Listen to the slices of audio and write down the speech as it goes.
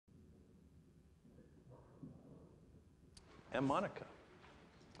and Monica.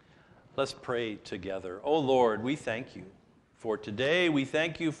 Let's pray together. Oh Lord, we thank you for today. We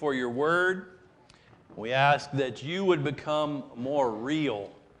thank you for your word. We ask that you would become more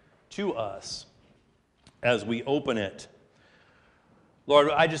real to us as we open it. Lord,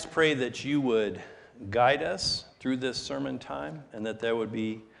 I just pray that you would guide us through this sermon time and that there would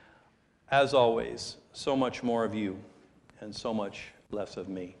be, as always, so much more of you and so much less of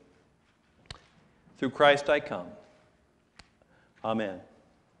me. Through Christ I come. Amen.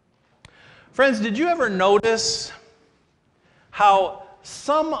 Friends, did you ever notice how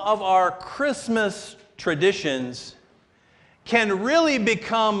some of our Christmas traditions can really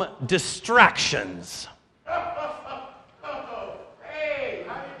become distractions? Hey,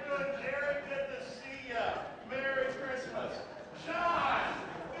 how you doing, Jerry? Good to see you. Merry Christmas. John,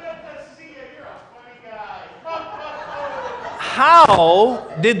 good to see you. You're a funny guy. How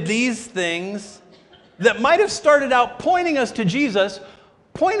did these things that might have started out pointing us to Jesus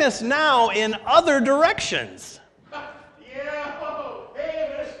point us now in other directions? Yeah.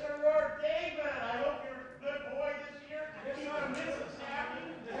 Hey, Mr. Lord David, I hope you're a good boy this year. You and Mrs. Happy.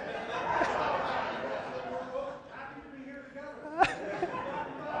 Happy to be here together.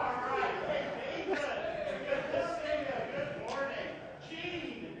 All right. Hey, David, good to see you. Good morning.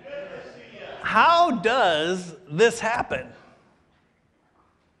 Gene, good to see you. How does this happen?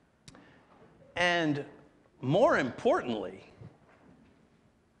 And more importantly,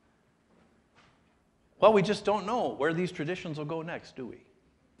 well, we just don't know where these traditions will go next, do we?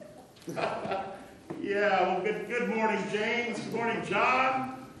 Yeah, well, good morning, James. Good morning,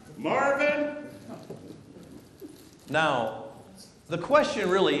 John. Marvin. Now, the question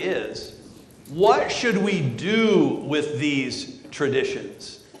really is, what should we do with these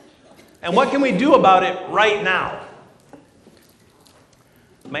traditions? And what can we do about it right now?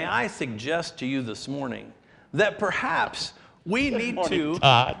 May I suggest to you this morning that perhaps we need to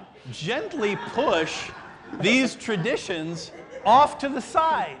gently push these traditions off to the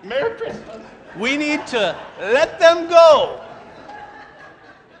side. Merry Christmas. We need to let them go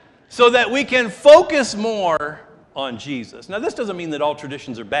so that we can focus more on Jesus. Now, this doesn't mean that all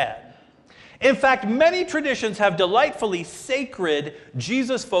traditions are bad. In fact, many traditions have delightfully sacred,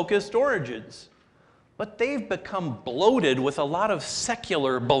 Jesus-focused origins, but they've become bloated with a lot of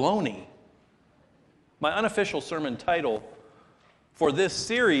secular baloney. My unofficial sermon title for this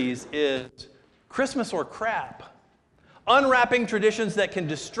series is Christmas or Crap, unwrapping traditions that can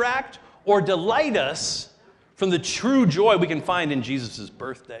distract or delight us from the true joy we can find in Jesus'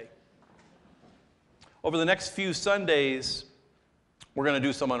 birthday. Over the next few Sundays, we're going to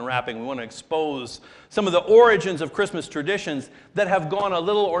do some unwrapping. We want to expose some of the origins of Christmas traditions that have gone a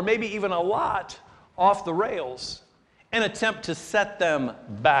little or maybe even a lot off the rails and attempt to set them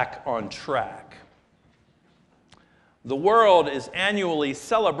back on track. The world is annually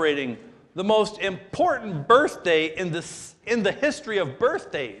celebrating the most important birthday in the history of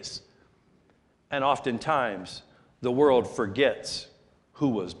birthdays. And oftentimes, the world forgets who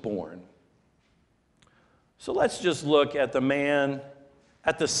was born. So let's just look at the man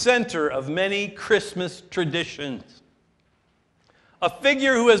at the center of many Christmas traditions. A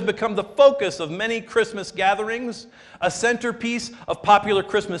figure who has become the focus of many Christmas gatherings, a centerpiece of popular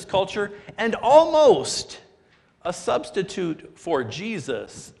Christmas culture, and almost a substitute for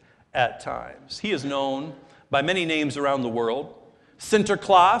Jesus at times. He is known by many names around the world.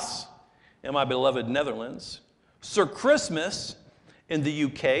 Sinterklaas in my beloved Netherlands, Sir Christmas in the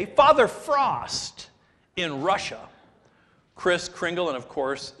UK, Father Frost in Russia, Kris Kringle, and of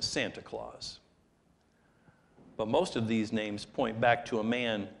course, Santa Claus. But most of these names point back to a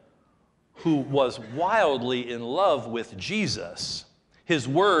man who was wildly in love with Jesus, his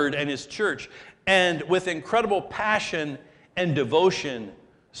word and his church, and with incredible passion and devotion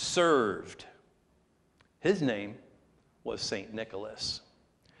served. His name was St. Nicholas.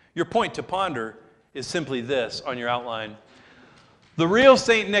 Your point to ponder is simply this on your outline. The real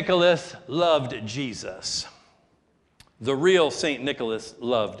St. Nicholas loved Jesus. The real St. Nicholas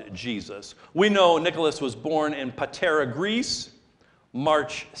loved Jesus. We know Nicholas was born in Patara, Greece,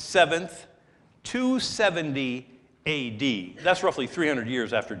 March 7th, 270 AD. That's roughly 300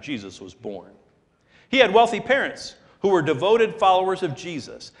 years after Jesus was born. He had wealthy parents who were devoted followers of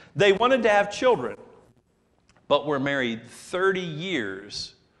Jesus. They wanted to have children, but were married 30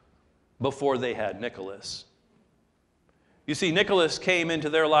 years before they had Nicholas. You see, Nicholas came into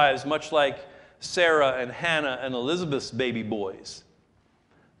their lives much like Sarah and Hannah and Elizabeth's baby boys.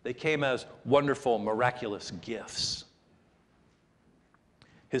 They came as wonderful, miraculous gifts.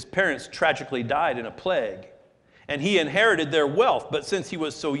 His parents tragically died in a plague, and he inherited their wealth. But since he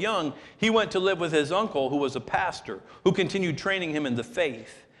was so young, he went to live with his uncle, who was a pastor, who continued training him in the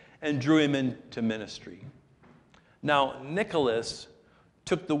faith and drew him into ministry. Now, Nicolas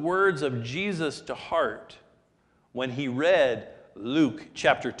took the words of Jesus to heart when he read Luke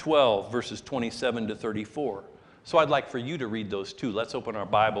chapter 12, verses 27 to 34. So I'd like for you to read those too. Let's open our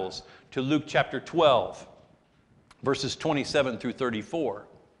Bibles to Luke chapter 12, verses 27 through 34.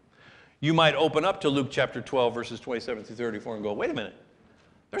 You might open up to Luke chapter 12, verses 27 through 34 and go, wait a minute.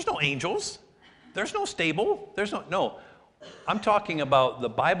 There's no angels. There's no stable. No. I'm talking about the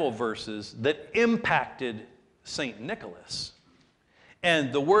Bible verses that impacted St. Nicholas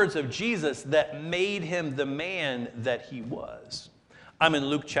and the words of Jesus that made him the man that he was. I'm in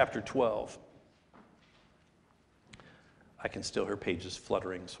Luke chapter 12. I can still hear pages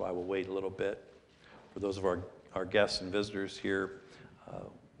fluttering, so I will wait a little bit. For those of our guests and visitors here,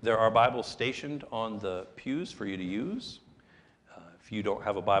 there are Bibles stationed on the pews for you to use. If you don't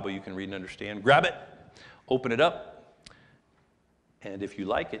have a Bible you can read and understand, grab it, open it up, and if you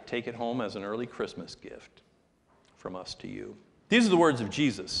like it, take it home as an early Christmas gift from us to you. These are the words of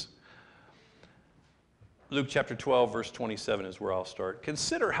Jesus. Luke chapter 12, verse 27 is where I'll start.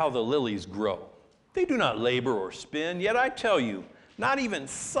 Consider how the lilies grow. They do not labor or spin, yet I tell you, not even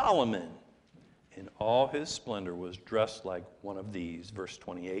Solomon in all his splendor was dressed like one of these. Verse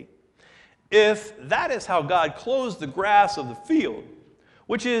 28. If that is how God clothes the grass of the field,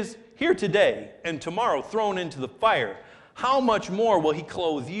 which is here today and tomorrow thrown into the fire, how much more will he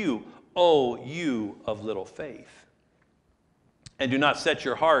clothe you, O you of little faith? And do not set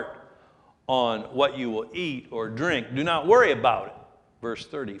your heart on what you will eat or drink. Do not worry about it. Verse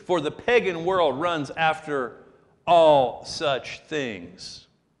 30. For the pagan world runs after all such things,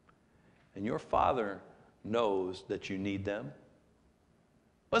 and your Father knows that you need them.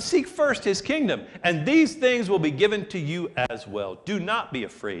 But seek first his kingdom, and these things will be given to you as well. Do not be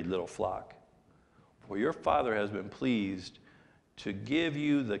afraid, little flock, for your Father has been pleased to give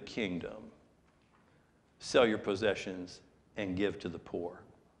you the kingdom. Sell your possessions and give to the poor.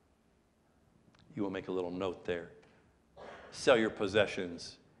 You will make a little note there. Sell your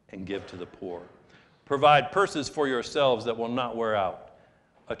possessions and give to the poor. Provide purses for yourselves that will not wear out,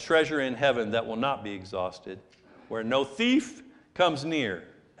 a treasure in heaven that will not be exhausted, where no thief comes near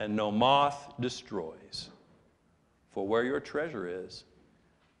and no moth destroys. For where your treasure is,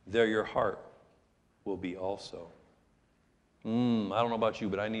 there your heart will be also. I don't know about you,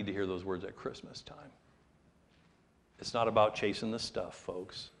 but I need to hear those words at Christmas time. It's not about chasing the stuff,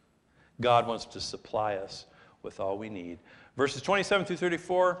 folks. God wants to supply us with all we need. Verses 27 through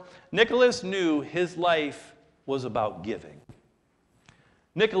 34, Nicholas knew his life was about giving.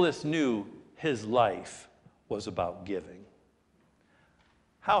 Nicholas knew his life was about giving.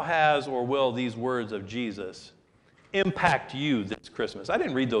 How has or will these words of Jesus impact you this Christmas? I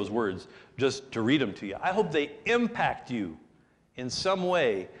didn't read those words just to read them to you. I hope they impact you in some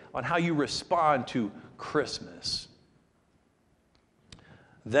way on how you respond to Christmas.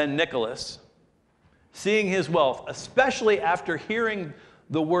 Then Nicholas, seeing his wealth, especially after hearing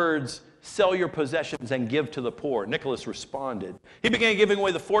the words, sell your possessions and give to the poor, Nicholas responded. He began giving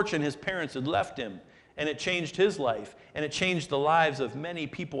away the fortune his parents had left him, and it changed his life, and it changed the lives of many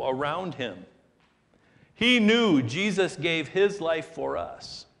people around him. He knew Jesus gave his life for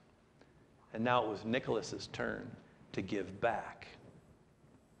us, and now it was Nicholas's turn to give back.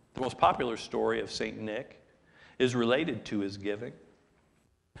 The most popular story of St. Nick is related to his giving.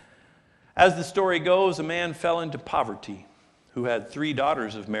 As the story goes, a man fell into poverty who had 3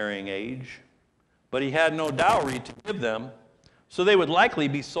 daughters of marrying age, but he had no dowry to give them, so they would likely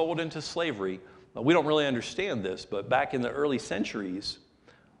be sold into slavery. Now, we don't really understand this, but back in the early centuries,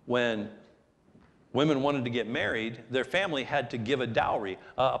 when women wanted to get married, their family had to give a dowry,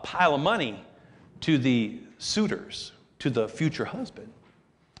 a pile of money to the suitors, to the future husband.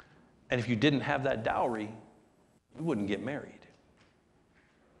 And if you didn't have that dowry, you wouldn't get married.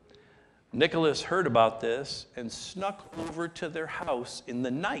 Nicholas heard about this and snuck over to their house in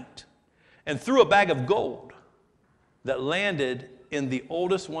the night and threw a bag of gold that landed in the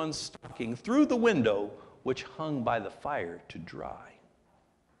oldest one's stocking through the window which hung by the fire to dry.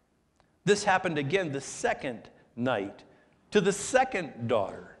 This happened again the second night to the second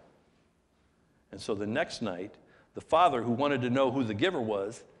daughter. And so the next night, the father, who wanted to know who the giver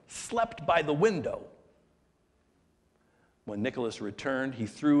was, slept by the window. When Nicholas returned, he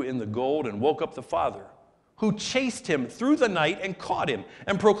threw in the gold and woke up the father, who chased him through the night and caught him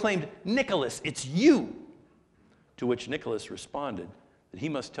and proclaimed, "Nicholas, it's you." To which Nicholas responded that he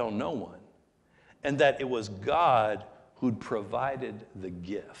must tell no one and that it was God who'd provided the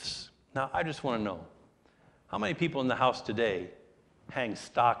gifts. Now, I just want to know, How many people in the house today hang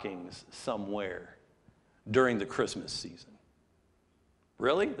stockings somewhere during the Christmas season?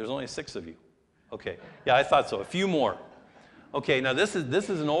 Really? There's only 6 of you. Okay. Yeah, I thought so. A few more. Okay, now this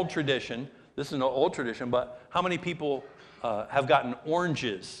is an old tradition. This is an old tradition, but how many people have gotten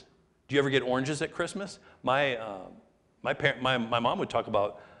oranges? Do you ever get oranges at Christmas? My mom would talk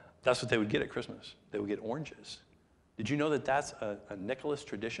about that's what they would get at Christmas. They would get oranges. Did you know that that's a Nicolas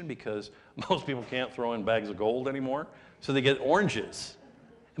tradition? Because most people can't throw in bags of gold anymore, so they get oranges.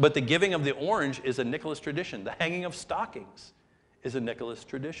 But the giving of the orange is a Nicolas tradition. The hanging of stockings is a Nicolas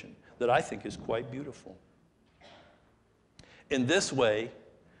tradition that I think is quite beautiful. In this way,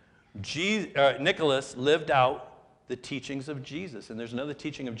 Nicolas lived out the teachings of Jesus. And there's another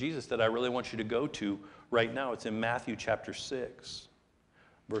teaching of Jesus that I really want you to go to right now. It's in Matthew chapter 6,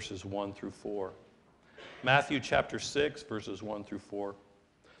 verses 1 through 4. Matthew chapter 6, verses 1 through 4.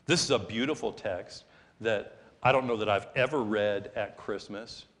 This is a beautiful text that I don't know that I've ever read at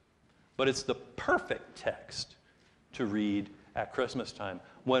Christmas, but it's the perfect text to read at Christmas time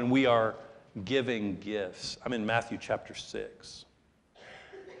when we are giving gifts. I'm in Matthew chapter 6,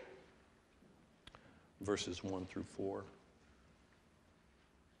 verses 1 through 4.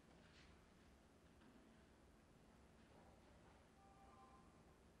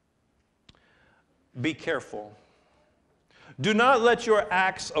 Be careful. Do not let your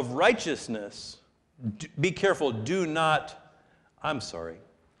acts of righteousness, be careful,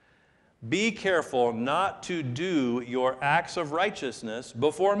 be careful not to do your acts of righteousness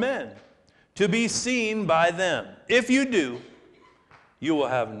before men, to be seen by them. If you do, you will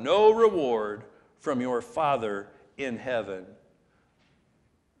have no reward from your Father in heaven.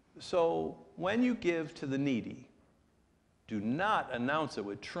 So when you give to the needy, do not announce it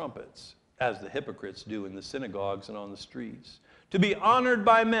with trumpets, as the hypocrites do in the synagogues and on the streets, to be honored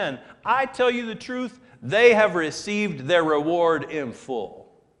by men. I tell you the truth, they have received their reward in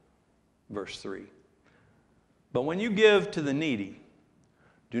full. Verse 3. But when you give to the needy,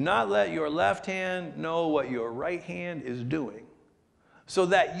 do not let your left hand know what your right hand is doing, so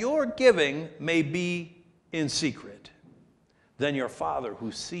that your giving may be in secret. Then your Father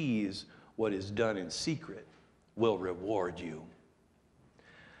who sees what is done in secret will reward you.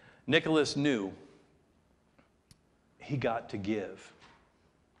 Nicolas knew he got to give.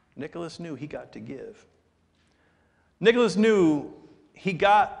 Nicolas knew he got to give. Nicolas knew he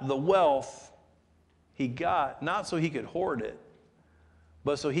got the wealth he got, not so he could hoard it,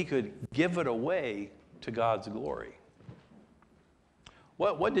 but so he could give it away to God's glory.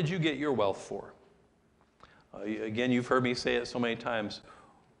 What did you get your wealth for? Again, you've heard me say it so many times.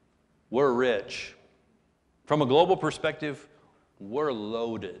 We're rich. From a global perspective, we're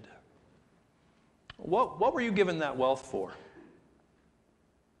loaded. What were you given that wealth for?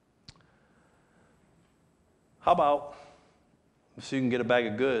 How about so you can get a bag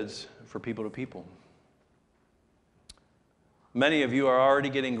of goods for people to people? Many of you are already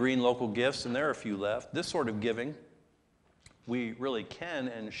getting green local gifts, and there are a few left. This sort of giving we really can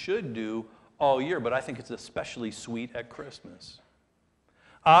and should do all year, but I think it's especially sweet at Christmas.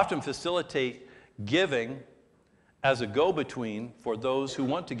 I often facilitate giving as a go-between for those who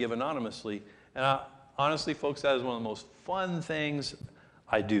want to give anonymously. And honestly, folks, that is one of the most fun things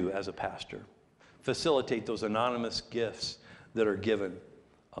I do as a pastor. Facilitate those anonymous gifts that are given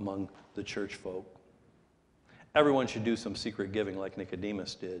among the church folk. Everyone should do some secret giving like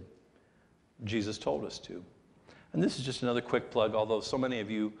Nicodemus did. Jesus told us to. And this is just another quick plug, although so many of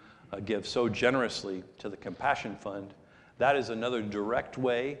you give so generously to the Compassion Fund. That is another direct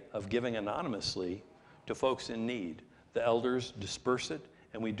way of giving anonymously to folks in need. The elders disperse it,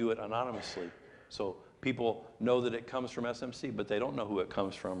 and we do it anonymously. So people know that it comes from SMC, but they don't know who it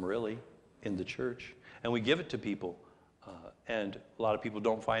comes from really in the church. And we give it to people, and a lot of people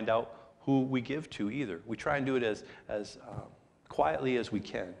don't find out who we give to either. We try and do it as quietly as we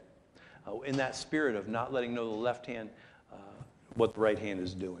can, in that spirit of not letting know the left hand what the right hand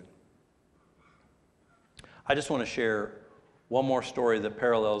is doing. I just want to share one more story that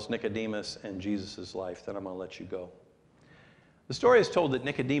parallels Nicodemus and Jesus' life, then I'm going to let you go. The story is told that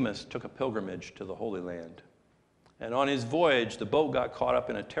Nicodemus took a pilgrimage to the Holy Land. And on his voyage, the boat got caught up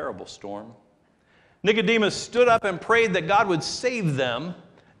in a terrible storm. Nicodemus stood up and prayed that God would save them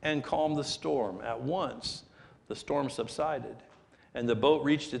and calm the storm. At once, the storm subsided, and the boat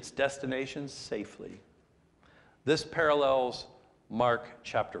reached its destination safely. This parallels Mark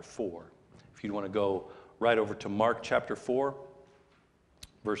chapter 4. If you want to go right over to Mark chapter 4,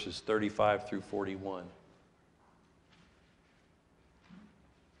 verses 35 through 41.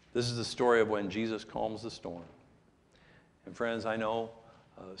 This is the story of when Jesus calms the storm. And friends, I know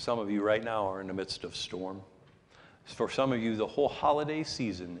some of you right now are in the midst of storm. For some of you, the whole holiday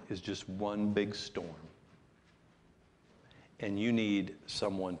season is just one big storm. And you need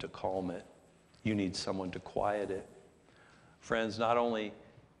someone to calm it. You need someone to quiet it. Friends, not only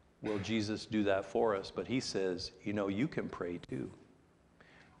will Jesus do that for us, but he says, you can pray too.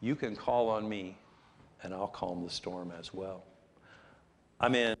 You can call on me, and I'll calm the storm as well.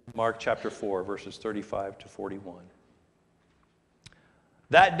 I'm in Mark chapter 4, verses 35 to 41.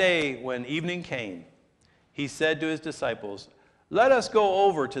 That day when evening came, he said to his disciples, "Let us go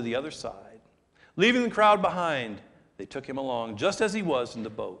over to the other side." Leaving the crowd behind, they took him along just as he was in the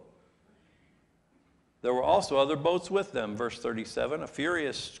boat. There were also other boats with them. Verse 37, a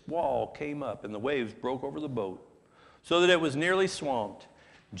furious squall came up, and the waves broke over the boat, so that it was nearly swamped.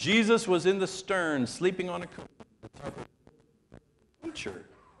 Jesus was in the stern, sleeping on a cushion. Teacher,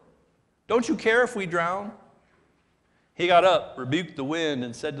 don't you care if we drown? He got up, rebuked the wind,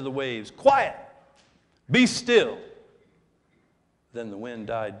 and said to the waves, "Quiet! Be still." Then the wind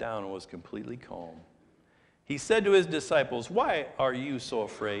died down and was completely calm. He said to his disciples, "Why are you so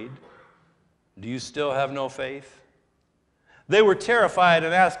afraid? Do you still have no faith?" They were terrified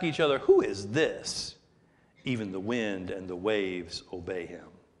and asked each other, "Who is this? Even the wind and the waves obey him."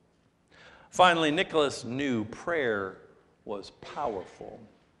 Finally, Nicolas knew prayer was powerful.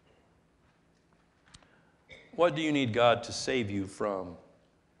 What do you need God to save you from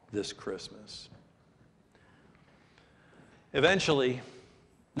this Christmas? Eventually,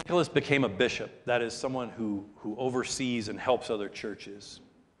 Nicolas became a bishop, that is, someone who oversees and helps other churches.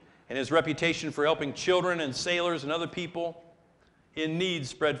 And his reputation for helping children and sailors and other people in need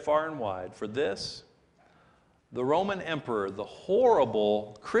spread far and wide. For this, the Roman emperor, the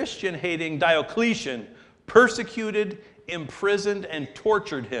horrible Christian-hating Diocletian, persecuted, imprisoned, and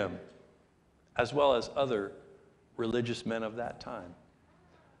tortured him, as well as other religious men of that time.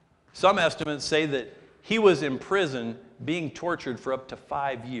 Some estimates say that he was in prison being tortured for up to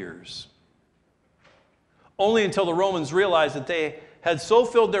 5 years. Only until the Romans realized that they had so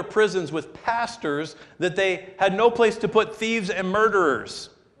filled their prisons with pastors that they had no place to put thieves and murderers.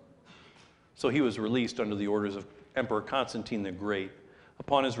 So he was released under the orders of Emperor Constantine the Great.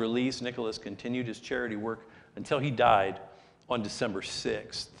 Upon his release, Nicolas continued his charity work until he died on December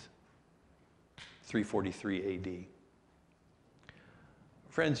 6th, 343 AD.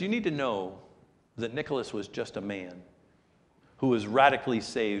 Friends, you need to know that Nicolas was just a man who was radically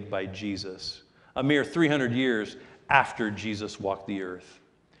saved by Jesus, a mere 300 years after Jesus walked the earth.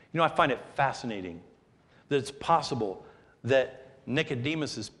 I find it fascinating that it's possible that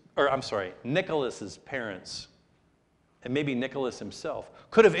Nicolas's parents, and maybe Nicolas himself,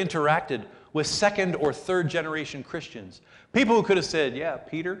 could have interacted with second or third generation Christians. People who could have said, "Yeah,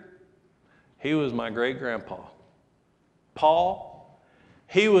 Peter, he was my great-grandpa. Paul,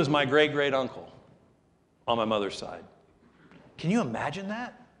 he was my great-great-uncle on my mother's side." Can you imagine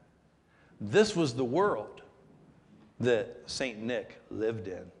that? This was the world that St. Nick lived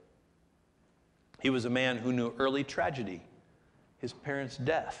in. He was a man who knew early tragedy, his parents'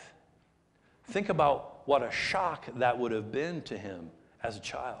 death. Think about what a shock that would have been to him as a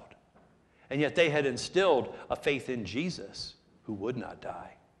child. And yet they had instilled a faith in Jesus who would not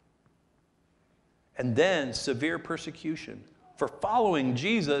die. And then severe persecution for following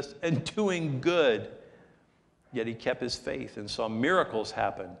Jesus and doing good. Yet he kept his faith and saw miracles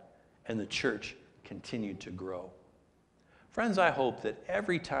happen, and the church continued to grow. Friends, I hope that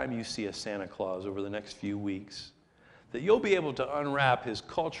every time you see a Santa Claus over the next few weeks, that you'll be able to unwrap his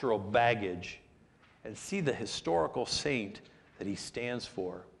cultural baggage and see the historical saint that he stands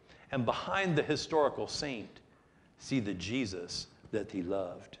for. And behind the historical saint, see the Jesus that he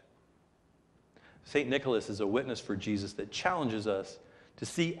loved. St. Nicholas is a witness for Jesus that challenges us to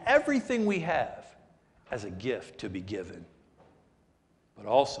see everything we have as a gift to be given, but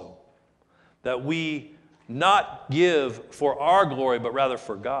also that we not give for our glory, but rather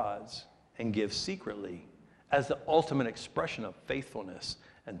for God's, and give secretly as the ultimate expression of faithfulness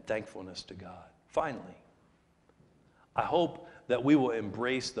and thankfulness to God. Finally, I hope that we will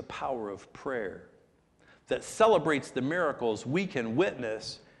embrace the power of prayer that celebrates the miracles we can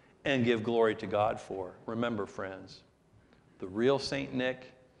witness and give glory to God for. Remember, friends, the real St.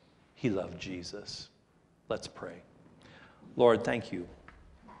 Nick, he loved Jesus. Let's pray. Lord, thank you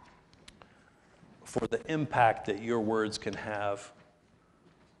for the impact that your words can have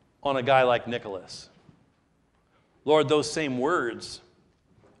on a guy like Nicholas. Lord, those same words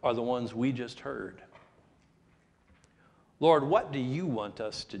are the ones we just heard. Lord, what do you want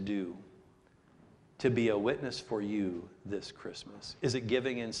us to do to be a witness for you this Christmas? Is it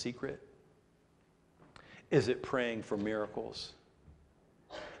giving in secret? Is it praying for miracles?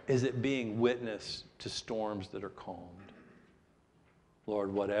 Is it being witness to storms that are calmed?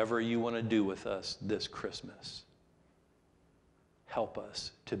 Lord, whatever you want to do with us this Christmas, help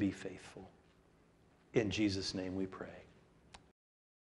us to be faithful. In Jesus' name we pray.